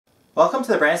Welcome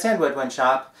to the Brass and Woodwind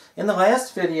Shop. In the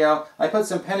last video, I put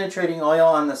some penetrating oil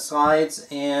on the slides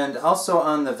and also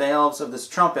on the valves of this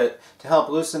trumpet to help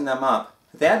loosen them up.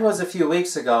 That was a few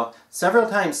weeks ago. Several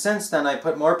times since then I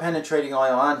put more penetrating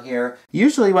oil on here.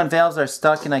 Usually when valves are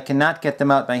stuck and I cannot get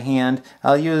them out by hand,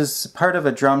 I'll use part of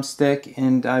a drumstick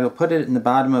and I will put it in the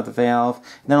bottom of the valve,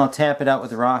 and then I'll tap it out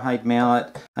with a rawhide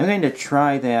mallet. I'm going to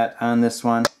try that on this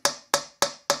one,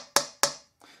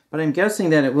 but I'm guessing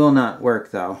that it will not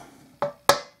work though.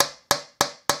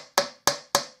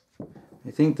 I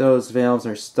think those valves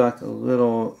are stuck a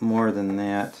little more than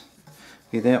that.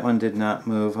 Okay, that one did not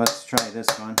move. Let's try this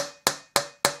one.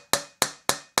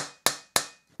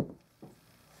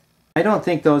 I don't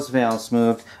think those valves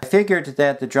moved. I figured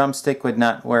that the drumstick would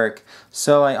not work,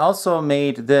 so I also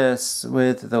made this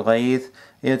with the lathe.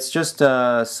 It's just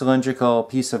a cylindrical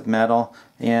piece of metal,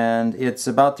 and it's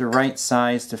about the right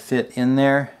size to fit in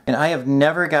there. And I have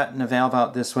never gotten a valve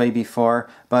out this way before,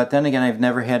 but then again I've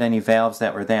never had any valves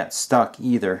that were that stuck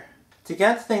either. To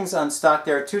get things unstuck,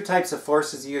 there are two types of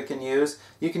forces you can use.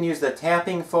 You can use the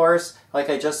tapping force, like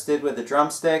I just did with the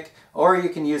drumstick, or you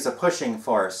can use a pushing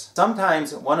force.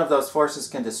 Sometimes one of those forces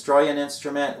can destroy an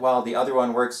instrument while the other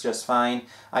one works just fine.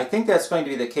 I think that's going to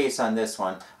be the case on this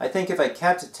one. I think if I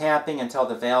kept tapping until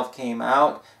the valve came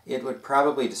out, it would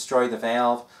probably destroy the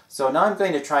valve. So now I'm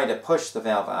going to try to push the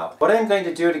valve out. What I'm going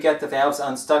to do to get the valves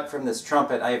unstuck from this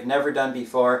trumpet I have never done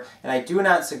before, and I do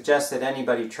not suggest that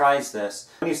anybody tries this.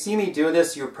 When you see me do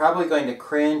this, you're probably going to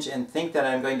cringe and think that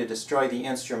I'm going to destroy the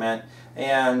instrument.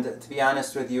 And to be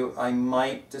honest with you, I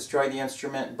might destroy the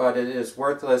instrument, but it is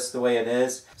worthless the way it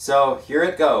is. So here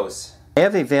it goes. I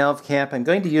have a valve cap. I'm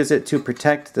going to use it to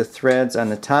protect the threads on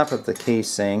the top of the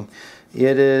casing.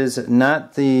 It is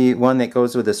not the one that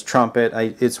goes with this trumpet.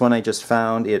 It's one I just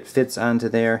found. It fits onto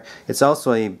there. It's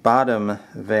also a bottom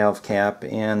valve cap,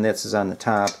 and this is on the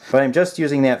top. But I'm just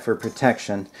using that for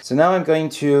protection. So now I'm going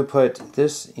to put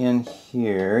this in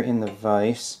here in the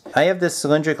vise. I have this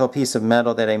cylindrical piece of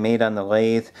metal that I made on the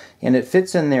lathe, and it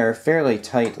fits in there fairly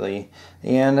tightly.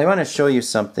 And I want to show you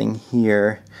something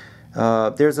here.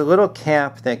 There's a little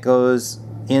cap that goes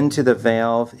into the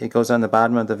valve. It goes on the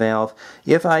bottom of the valve.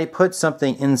 If I put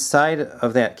something inside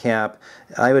of that cap,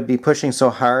 I would be pushing so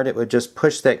hard it would just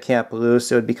push that cap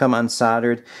loose. It would become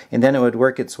unsoldered, and then it would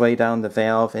work its way down the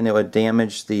valve and it would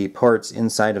damage the ports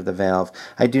inside of the valve.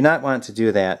 I do not want to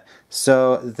do that.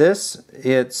 So this,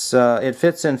 it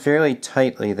fits in fairly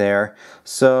tightly there.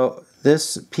 So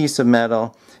this piece of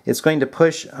metal, it's going to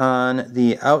push on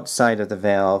the outside of the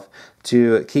valve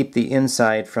to keep the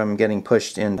inside from getting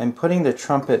pushed in. I'm putting the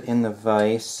trumpet in the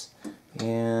vise,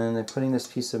 and I'm putting this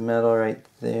piece of metal right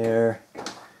there,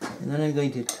 and then I'm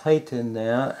going to tighten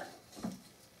that.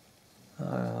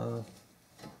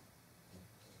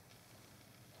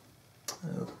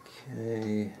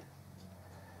 Okay.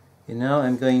 And now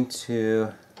I'm going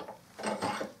to,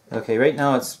 okay, right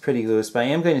now it's pretty loose, but I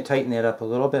am going to tighten that up a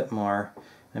little bit more.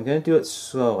 I'm going to do it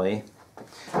slowly.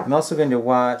 I'm also going to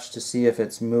watch to see if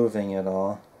it's moving at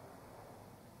all.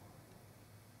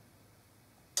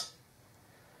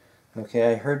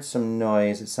 Okay, I heard some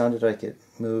noise. It sounded like it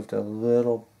moved a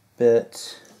little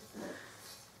bit.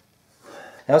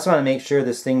 I also want to make sure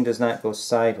this thing does not go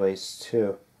sideways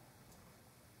too.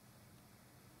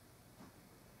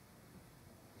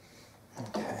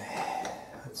 Okay,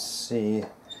 let's see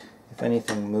if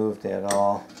anything moved at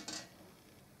all.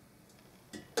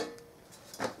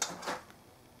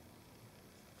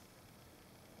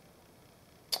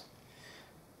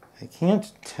 I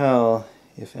can't tell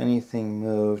if anything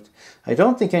moved. I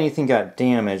don't think anything got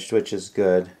damaged, which is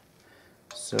good.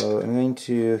 So I'm going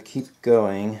to keep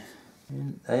going.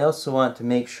 And I also want to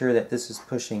make sure that this is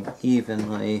pushing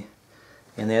evenly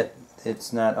and that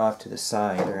it's not off to the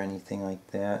side or anything like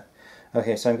that.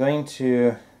 Okay, so I'm going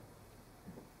to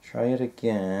try it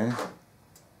again.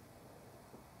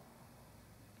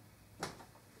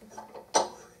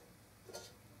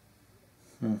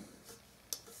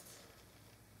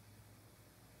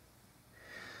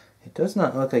 It does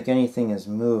not look like anything is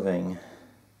moving,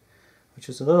 which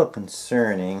is a little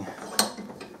concerning.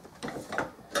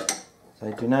 So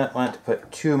I do not want to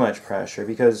put too much pressure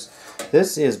because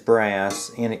this is brass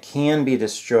and it can be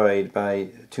destroyed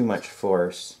by too much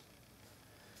force.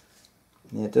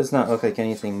 It does not look like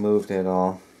anything moved at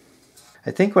all.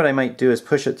 I think what I might do is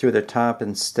push it through the top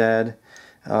instead.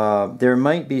 There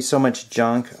might be so much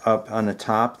junk up on the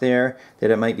top there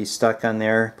that it might be stuck on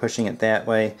there, pushing it that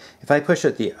way. If I push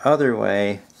it the other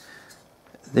way,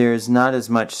 there's not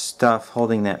as much stuff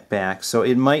holding that back. So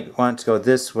it might want to go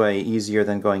this way easier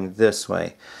than going this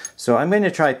way. So I'm going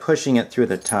to try pushing it through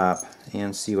the top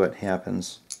and see what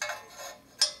happens.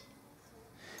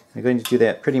 I'm going to do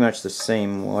that pretty much the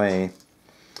same way.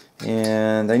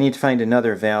 And I need to find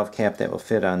another valve cap that will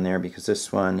fit on there because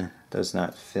this one does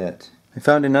not fit. I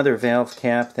found another valve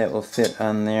cap that will fit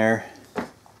on there. I'm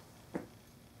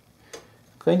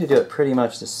going to do it pretty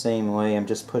much the same way. I'm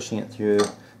just pushing it through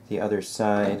the other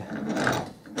side.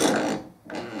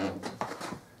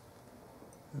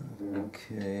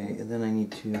 Okay, and then I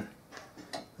need to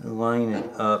line it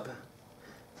up.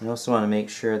 I also want to make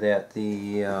sure that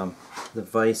the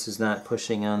vise is not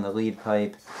pushing on the lead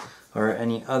pipe or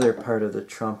any other part of the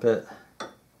trumpet.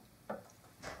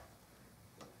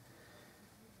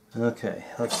 Okay,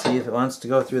 let's see if it wants to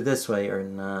go through this way or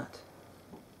not.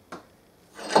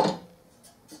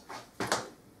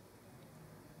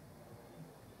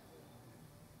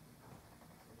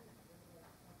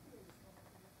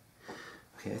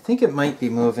 Okay, I think it might be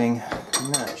moving.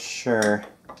 I'm not sure.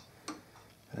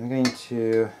 I'm going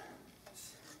to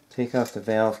take off the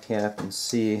valve cap and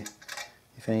see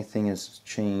if anything has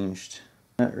changed.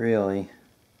 Not really.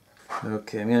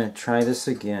 Okay, I'm going to try this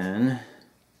again.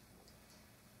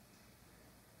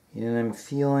 And I'm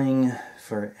feeling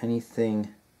for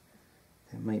anything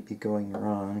that might be going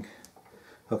wrong.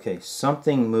 Okay,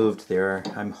 something moved there.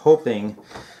 I'm hoping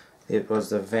it was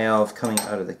the valve coming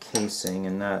out of the casing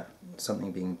and not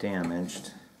something being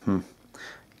damaged.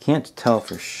 Can't tell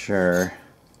for sure.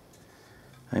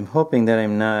 I'm hoping that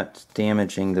I'm not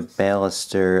damaging the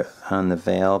baluster on the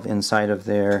valve inside of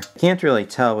there. Can't really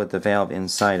tell with the valve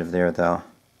inside of there though.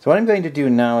 So what I'm going to do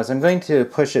now is I'm going to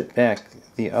push it back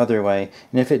the other way,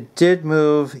 and if it did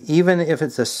move, even if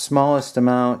it's the smallest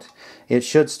amount, it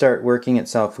should start working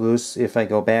itself loose if I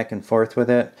go back and forth with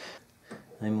it.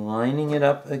 I'm lining it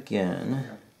up again.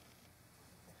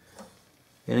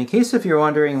 And in case if you're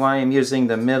wondering why I'm using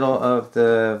the middle of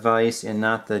the vise and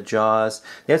not the jaws,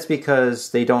 that's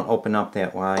because they don't open up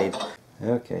that wide.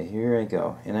 Okay, here I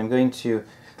go. And I'm going to,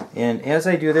 and as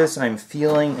I do this, I'm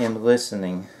feeling and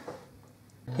listening.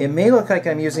 It may look like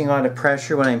I'm using a lot of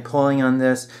pressure when I'm pulling on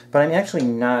this, but I'm actually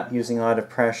not using a lot of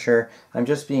pressure. I'm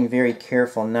just being very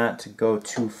careful not to go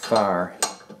too far.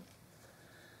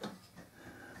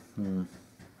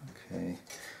 Okay.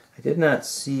 I did not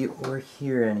see or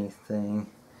hear anything.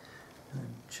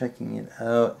 I'm checking it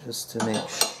out just to make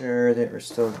sure that we're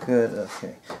still good.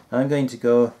 Okay. Now I'm going to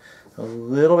go a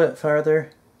little bit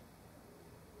farther.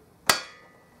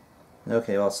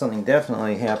 Okay, well, something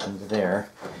definitely happened there.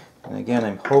 And again,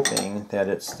 I'm hoping that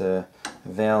it's the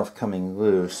valve coming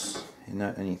loose and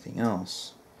not anything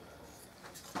else.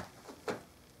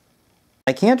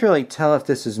 I can't really tell if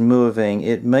this is moving.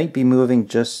 It might be moving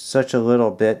just such a little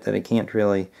bit that I can't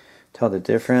really tell the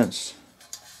difference.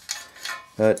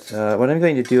 But what I'm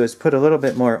going to do is put a little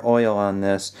bit more oil on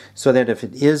this so that if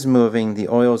it is moving, the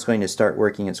oil is going to start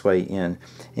working its way in.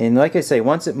 And like I say,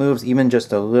 once it moves even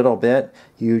just a little bit,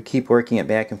 you keep working it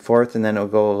back and forth, and then it'll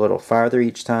go a little farther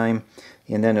each time,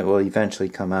 and then it will eventually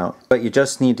come out. But you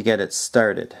just need to get it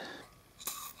started.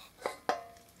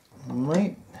 It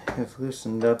might have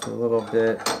loosened up a little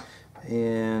bit,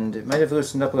 and it might have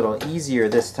loosened up a little easier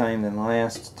this time than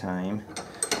last time,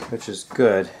 which is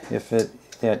good. If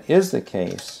that is the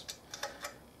case,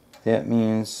 that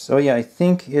means, oh yeah, I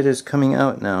think it is coming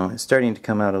out now. It's starting to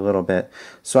come out a little bit.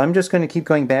 So I'm just going to keep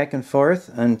going back and forth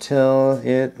until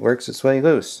it works its way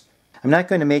loose. I'm not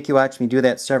going to make you watch me do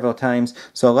that several times,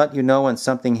 so I'll let you know when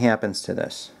something happens to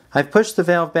this. I've pushed the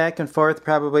valve back and forth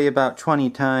probably about 20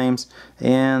 times,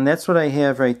 and that's what I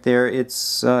have right there.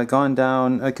 It's gone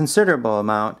down a considerable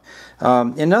amount.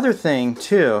 Another thing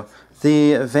too,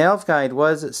 the valve guide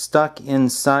was stuck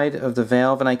inside of the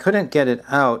valve, and I couldn't get it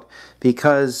out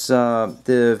because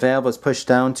the valve was pushed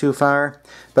down too far.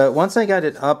 But once I got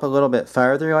it up a little bit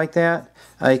farther like that,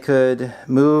 I could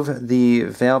move the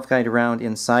valve guide around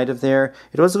inside of there.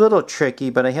 It was a little tricky,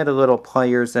 but I had a little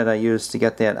pliers that I used to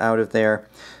get that out of there,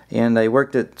 and I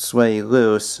worked its way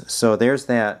loose. So there's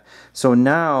that. So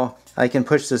now I can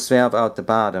push this valve out the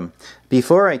bottom.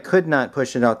 Before I could not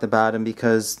push it out the bottom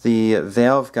because the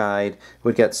valve guide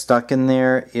would get stuck in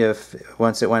there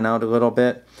once it went out a little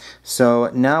bit. So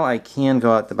now I can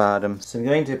go out the bottom. So I'm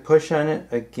going to push on it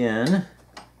again.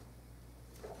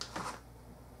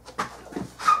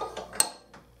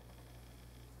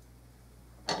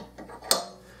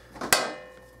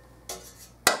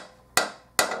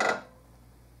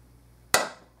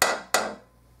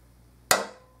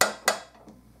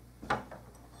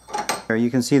 You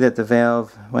can see that the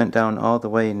valve went down all the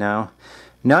way now.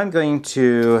 Now I'm going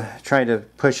to try to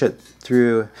push it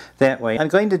through that way. I'm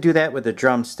going to do that with the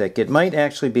drumstick. It might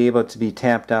actually be able to be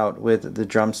tapped out with the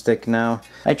drumstick now.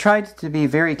 I tried to be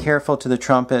very careful to the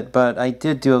trumpet, but I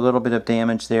did do a little bit of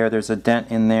damage there. There's a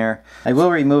dent in there. I will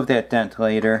remove that dent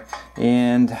later.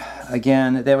 And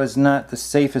again, that was not the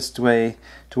safest way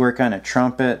to work on a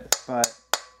trumpet, but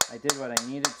I did what I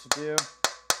needed to do.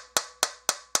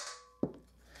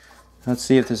 Let's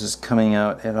see if this is coming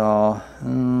out at all.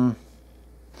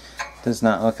 Does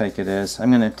not look like it is. I'm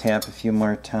going to tap a few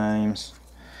more times.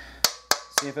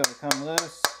 See if it will come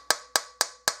loose.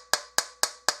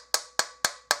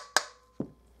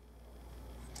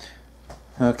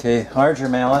 Okay, larger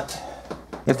mallet.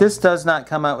 If this does not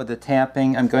come out with the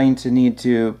tapping, I'm going to need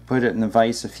to put it in the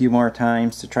vise a few more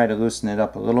times to try to loosen it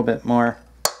up a little bit more.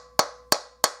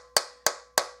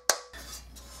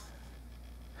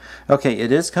 Okay,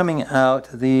 it is coming out.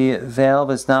 The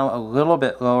valve is now a little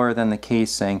bit lower than the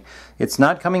casing. It's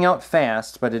not coming out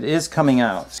fast, but it is coming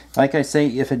out. Like I say,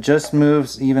 if it just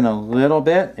moves even a little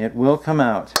bit, it will come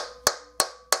out.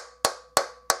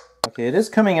 Okay, it is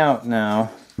coming out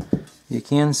now. You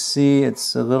can see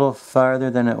it's a little farther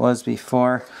than it was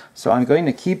before, so I'm going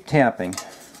to keep tapping.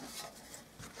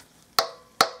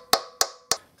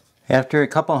 After a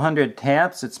couple hundred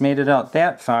taps, it's made it out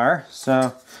that far,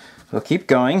 so we'll keep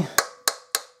going.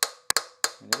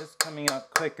 It is coming out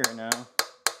quicker now.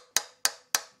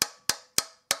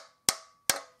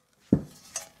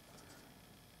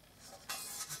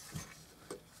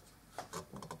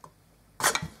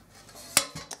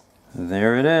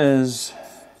 There it is.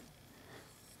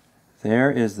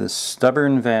 There is the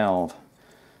stubborn valve.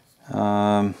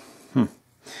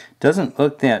 Doesn't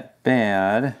look that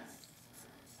bad.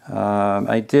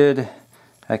 I did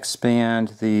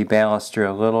expand the baluster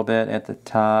a little bit at the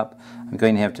top. I'm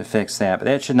going to have to fix that, but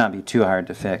that should not be too hard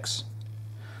to fix.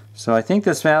 So I think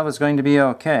this valve is going to be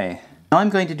okay. Now I'm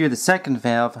going to do the second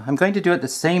valve. I'm going to do it the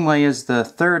same way as the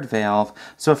third valve,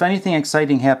 so if anything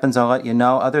exciting happens I'll let you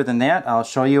know. Other than that, I'll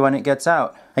show you when it gets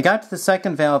out. I got the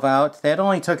second valve out. That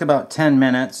only took about 10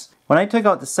 minutes. When I took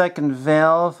out the second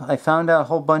valve, I found a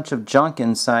whole bunch of junk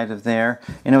inside of there,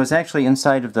 and it was actually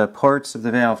inside of the ports of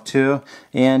the valve too.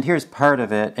 And here's part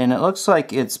of it, and it looks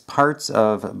like it's parts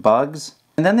of bugs.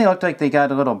 And then they looked like they got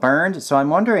a little burned, so I'm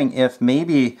wondering if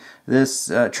maybe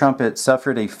this trumpet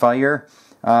suffered a fire.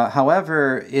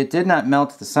 However, it did not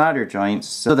melt the solder joints,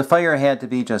 so the fire had to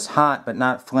be just hot but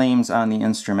not flames on the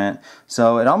instrument.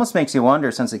 So it almost makes you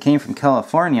wonder, since it came from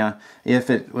California,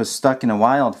 if it was stuck in a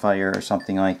wildfire or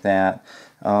something like that.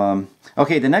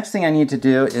 Okay, the next thing I need to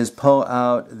do is pull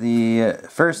out the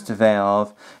first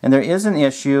valve, and there is an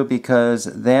issue because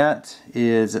that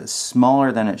is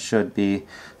smaller than it should be,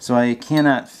 so I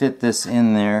cannot fit this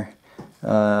in there.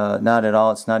 Not at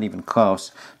all, it's not even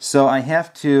close. So I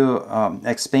have to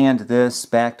expand this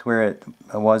back to where it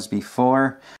was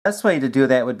before. The best way to do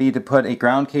that would be to put a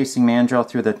ground casing mandrel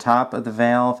through the top of the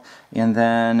valve and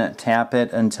then tap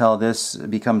it until this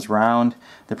becomes round.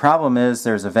 The problem is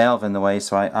there's a valve in the way,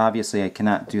 so obviously I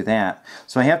cannot do that.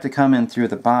 So I have to come in through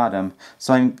the bottom.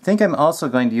 So I think I'm also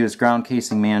going to use ground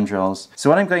casing mandrels. So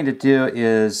what I'm going to do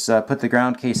is put the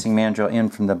ground casing mandrel in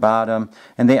from the bottom,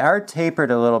 and they are tapered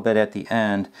a little bit at the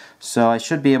end, so I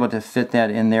should be able to fit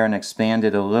that in there and expand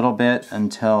it a little bit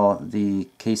until the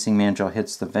casing mandrel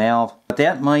hits the valve. But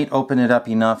that might open it up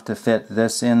enough to fit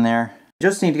this in there.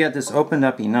 Just need to get this opened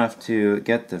up enough to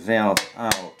get the valve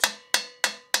out.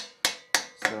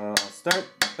 So I'll start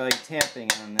by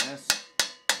tapping on this.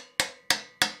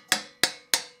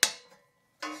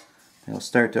 It'll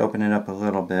start to open it up a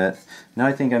little bit. Now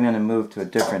I think I'm going to move to a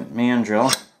different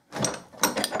mandrel.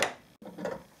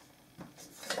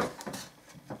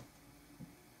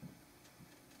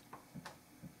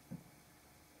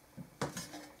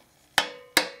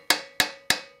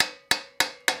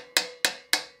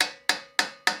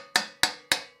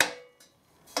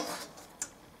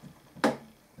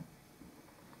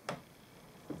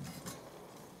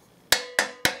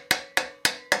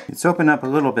 It's opened up a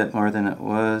little bit more than it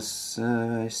was.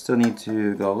 I still need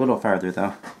to go a little farther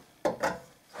though.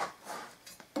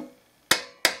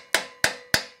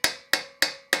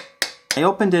 I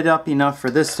opened it up enough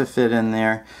for this to fit in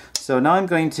there. So now I'm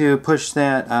going to push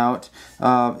that out.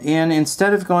 And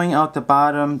instead of going out the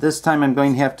bottom, this time I'm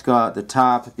going to have to go out the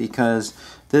top because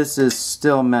this is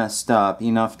still messed up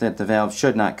enough that the valve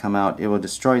should not come out. It will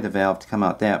destroy the valve to come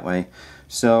out that way.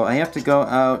 So I have to go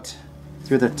out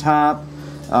through the top.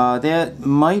 That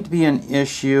might be an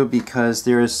issue because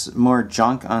there's more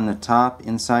junk on the top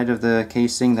inside of the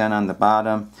casing than on the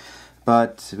bottom.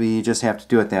 but we just have to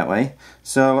do it that way.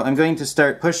 So I'm going to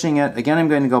start pushing it. Again, I'm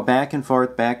going to go back and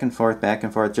forth, back and forth, back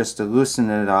and forth, just to loosen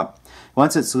it up.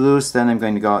 Once it's loose, then I'm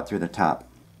going to go out through the top.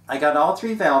 I got all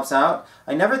 3 valves out.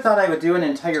 I never thought I would do an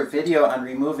entire video on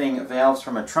removing valves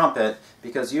from a trumpet,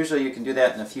 because usually you can do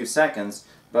that in a few seconds.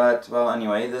 But, well,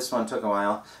 anyway, this one took a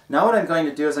while. Now what I'm going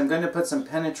to do is I'm going to put some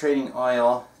penetrating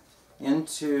oil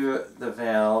into the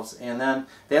valves, and then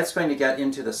that's going to get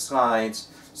into the slides,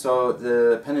 so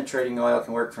the penetrating oil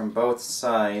can work from both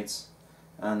sides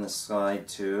on the slide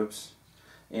tubes.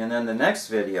 And then the next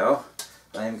video,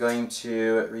 I'm going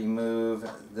to remove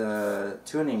the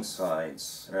tuning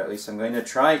slides, or at least I'm going to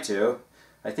try to.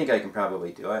 I think I can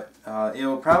probably do it. It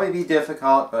will probably be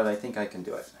difficult, but I think I can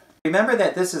do it. Remember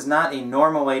that this is not a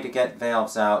normal way to get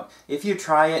valves out. If you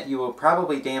try it, you will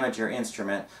probably damage your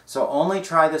instrument. So only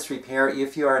try this repair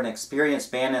if you are an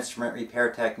experienced band instrument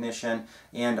repair technician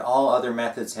and all other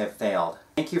methods have failed.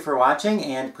 Thank you for watching,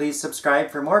 and please subscribe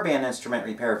for more band instrument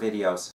repair videos.